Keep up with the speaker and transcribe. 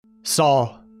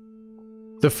Saul,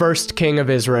 the first king of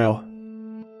Israel.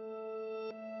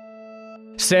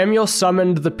 Samuel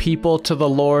summoned the people to the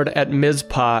Lord at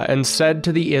Mizpah and said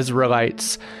to the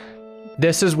Israelites,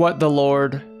 "This is what the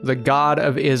Lord, the God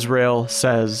of Israel,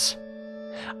 says.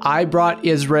 I brought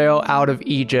Israel out of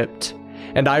Egypt,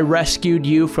 and I rescued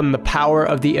you from the power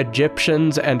of the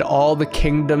Egyptians and all the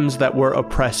kingdoms that were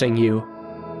oppressing you.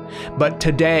 But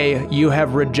today you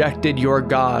have rejected your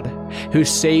God, who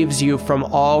saves you from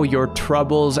all your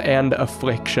troubles and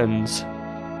afflictions.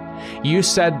 You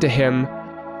said to him,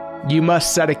 'You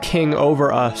must set a king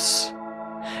over us.'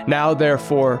 Now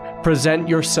therefore, present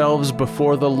yourselves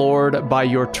before the Lord by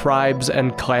your tribes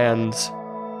and clans."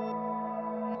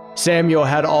 Samuel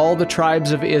had all the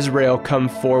tribes of Israel come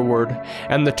forward,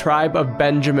 and the tribe of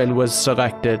Benjamin was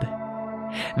selected.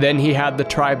 Then he had the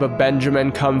tribe of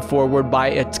Benjamin come forward by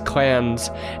its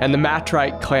clans, and the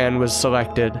Matrite clan was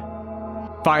selected.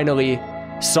 Finally,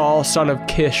 Saul son of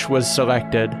Kish was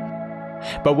selected.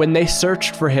 But when they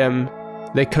searched for him,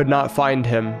 they could not find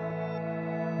him.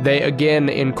 They again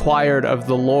inquired of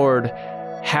the Lord,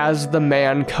 "Has the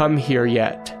man come here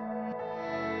yet?"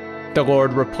 The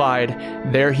Lord replied,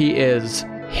 "There he is,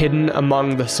 hidden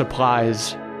among the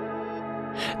supplies."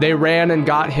 They ran and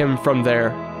got him from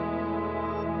there.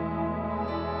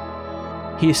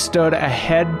 He stood a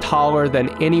head taller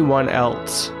than anyone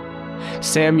else.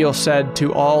 Samuel said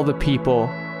to all the people,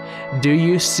 "Do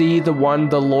you see the one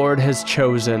the Lord has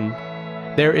chosen?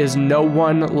 There is no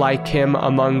one like him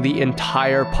among the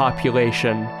entire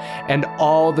population." And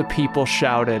all the people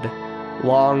shouted,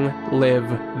 "Long live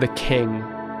the king."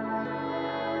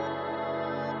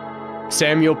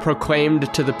 Samuel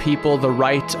proclaimed to the people the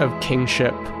right of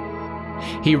kingship.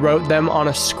 He wrote them on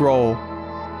a scroll,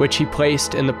 which he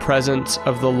placed in the presence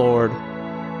of the Lord.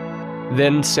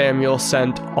 Then Samuel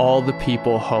sent all the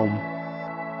people home.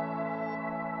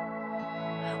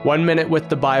 1 Minute with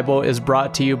the Bible is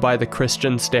brought to you by the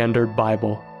Christian Standard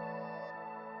Bible.